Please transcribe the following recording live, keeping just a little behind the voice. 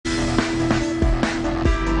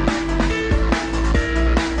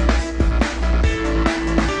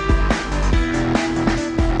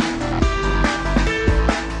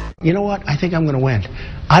You know what? I think I'm going to win.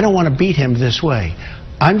 I don't want to beat him this way.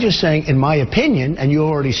 I'm just saying, in my opinion, and you've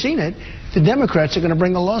already seen it, the Democrats are going to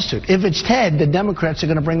bring a lawsuit. If it's Ted, the Democrats are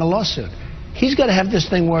going to bring a lawsuit. He's got to have this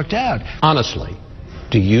thing worked out. Honestly,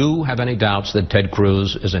 do you have any doubts that Ted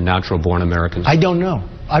Cruz is a natural-born American? I don't know.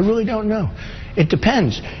 I really don't know. It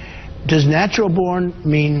depends. Does natural-born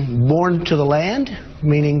mean born to the land,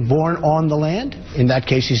 meaning born on the land? In that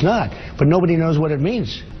case, he's not. But nobody knows what it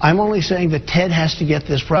means. I'm only saying that Ted has to get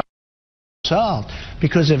this problem solved,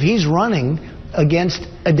 because if he's running against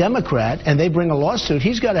a Democrat and they bring a lawsuit,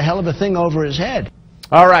 he's got a hell of a thing over his head.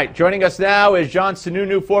 All right, joining us now is John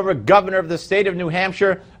Sununu, former governor of the state of New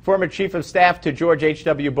Hampshire, former chief of staff to George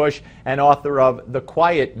H.W. Bush, and author of The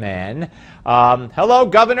Quiet Man. Hello,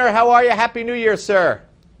 Governor. How are you? Happy New Year, sir.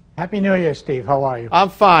 Happy New Year, Steve. How are you? I'm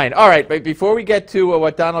fine. All right, but before we get to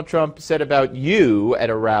what Donald Trump said about you at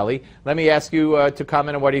a rally, let me ask you to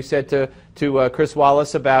comment on what he said to Chris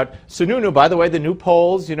Wallace about Sununu. By the way, the new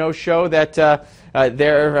polls, show that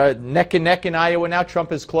they're neck and neck in Iowa now.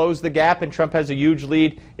 Trump has closed the gap, and Trump has a huge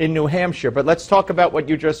lead in New Hampshire. But let's talk about what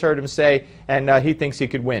you just heard him say, and he thinks he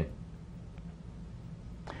could win.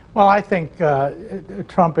 Well, I think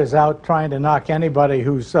Trump is out trying to knock anybody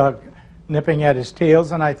who's nipping at his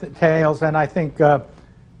tails, and I think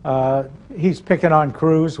he's picking on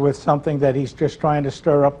Cruz with something that he's just trying to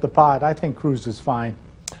stir up the pot. I think Cruz is fine.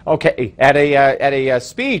 Okay, at a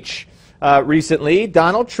speech recently,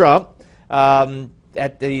 Donald Trump,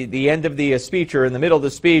 at the end of the speech, or in the middle of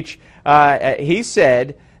the speech, he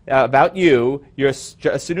said about you,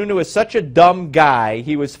 Sununu is such a dumb guy.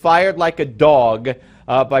 He was fired like a dog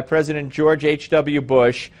by President George H.W.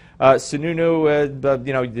 Bush. Sununu,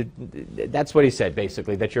 that's what he said,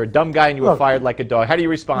 basically, that you're a dumb guy and you were fired like a dog. How do you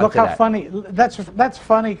respond to that? Look how funny. That's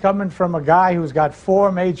funny coming from a guy who's got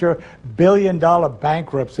 4 major billion-dollar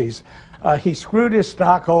bankruptcies. He screwed his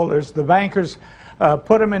stockholders. The bankers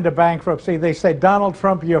put him into bankruptcy. They say, Donald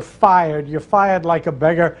Trump, you're fired. You're fired like a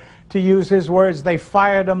beggar. To use his words, they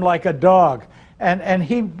fired him like a dog. And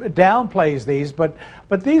he downplays these, but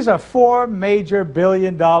these are 4 major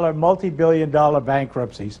billion-dollar, multi-billion-dollar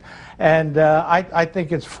bankruptcies, and I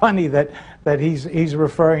think it's funny that he's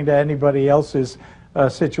referring to anybody else's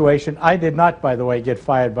situation. I did not, by the way, get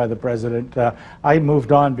fired by the president. I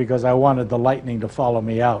moved on because I wanted the lightning to follow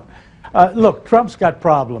me out. Look, Trump's got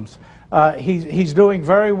problems. He's doing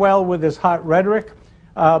very well with his hot rhetoric,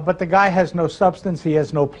 but the guy has no substance. He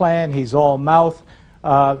has no plan. He's all mouth.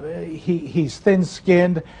 He's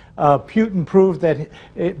thin-skinned. Putin proved that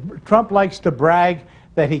Trump likes to brag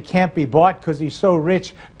that he can't be bought because he's so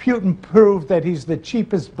rich. Putin proved that he's the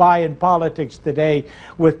cheapest buy in politics today.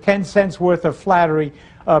 With 10 cents worth of flattery,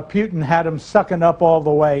 Putin had him sucking up all the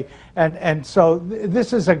way. And so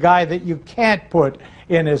this is a guy that you can't put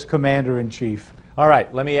in as commander-in-chief. All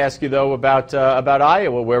right, let me ask you, though, about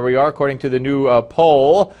Iowa, where we are. According to the new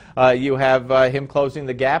poll, you have him closing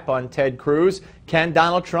the gap on Ted Cruz.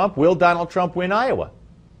 Will Donald Trump win Iowa?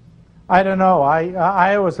 I don't know.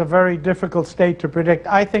 Iowa's a very difficult state to predict.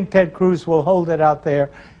 I think Ted Cruz will hold it out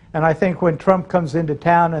there. And I think when Trump comes into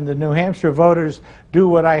town and the New Hampshire voters do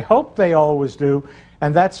what I hope they always do,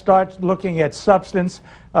 and that starts looking at substance,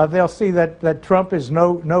 they'll see that Trump is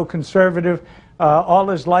no conservative. All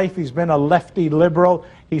his life he's been a lefty liberal.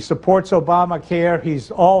 He supports Obamacare.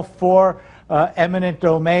 He's all for eminent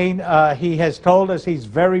domain. He has told us he's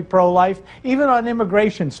very pro-life, even on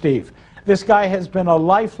immigration, Steve. This guy has been a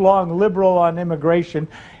lifelong liberal on immigration,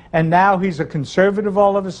 and now he's a conservative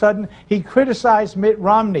all of a sudden. He criticized Mitt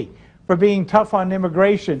Romney for being tough on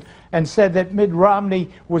immigration and said that Mitt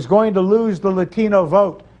Romney was going to lose the Latino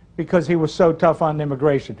vote because he was so tough on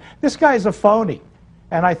immigration. This guy's a phony.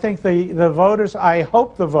 And I think the voters, I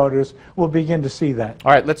hope the voters will begin to see that.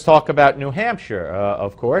 All right, let's talk about New Hampshire,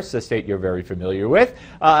 of course, a state you're very familiar with.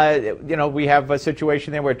 We have a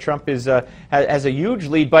situation there where Trump has a huge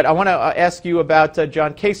lead. But I want to ask you about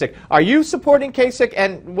John Kasich. Are you supporting Kasich?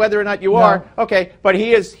 And whether or not you are, okay. But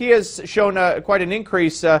he has shown quite an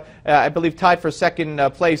increase, I believe tied for second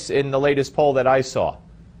place in the latest poll that I saw.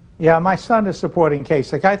 Yeah, my son is supporting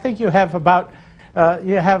Kasich. I think you have about...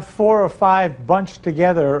 you have 4 or 5 bunched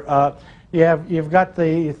together. You've got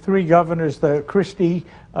the 3 governors, the Christie,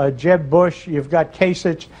 Jeb Bush, you've got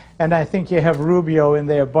Kasich, and I think you have Rubio in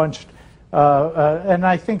there bunched. And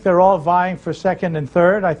I think they're all vying for second and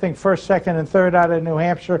third. I think first, second, and third out of New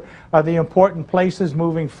Hampshire are the important places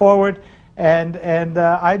moving forward. And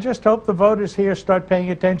I just hope the voters here start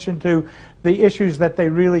paying attention to the issues that they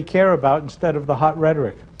really care about instead of the hot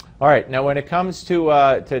rhetoric. All right. Now, when it comes to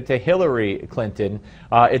Hillary Clinton,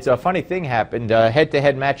 it's a funny thing happened.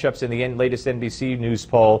 Head-to-head matchups in the latest NBC News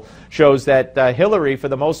poll shows that Hillary, for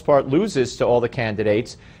the most part, loses to all the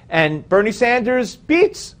candidates, and Bernie Sanders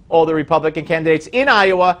beats all the Republican candidates in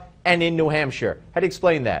Iowa and in New Hampshire. How do you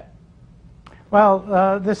explain that?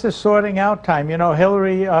 Well, this is sorting out time. You know,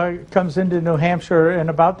 Hillary comes into New Hampshire in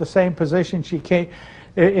about the same position she came.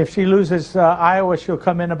 If she loses Iowa, she'll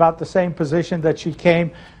come in about the same position that she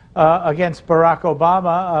came against Barack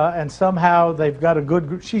Obama, and somehow they've got a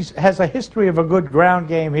good, she has a history of a good ground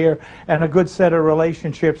game here and a good set of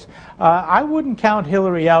relationships. I wouldn't count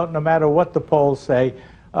Hillary out no matter what the polls say.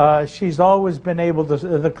 She's always been able to,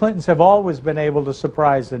 the Clintons have always been able to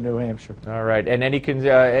surprise in New Hampshire. All right. And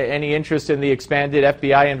any interest in the expanded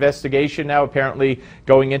FBI investigation now apparently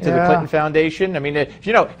going into the Clinton Foundation? I mean,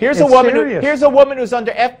 you know, here's a woman who's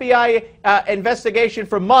under FBI investigation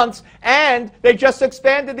for months, and they just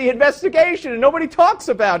expanded the investigation, and nobody talks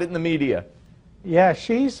about it in the media. Yeah,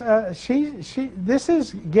 this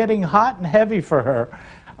is getting hot and heavy for her.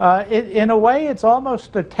 In a way, it's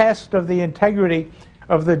almost a test of the integrity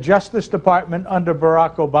of the Justice Department under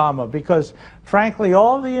Barack Obama, because frankly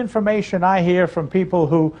all the information I hear from people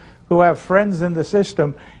who have friends in the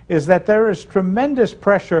system is that there is tremendous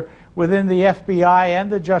pressure within the FBI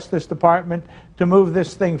and the Justice Department to move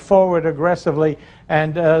this thing forward aggressively,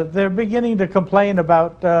 and they're beginning to complain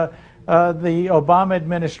about the Obama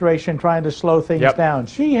administration trying to slow things down.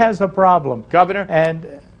 She has a problem, Governor.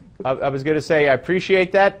 And I was going to say, I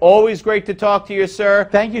appreciate that. Always great to talk to you, sir.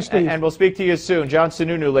 Thank you, Steve. And we'll speak to you soon. John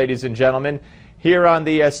Sununu, ladies and gentlemen, here on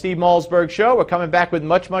the Steve Malzberg Show. We're coming back with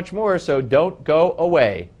much, much more, so don't go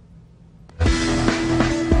away.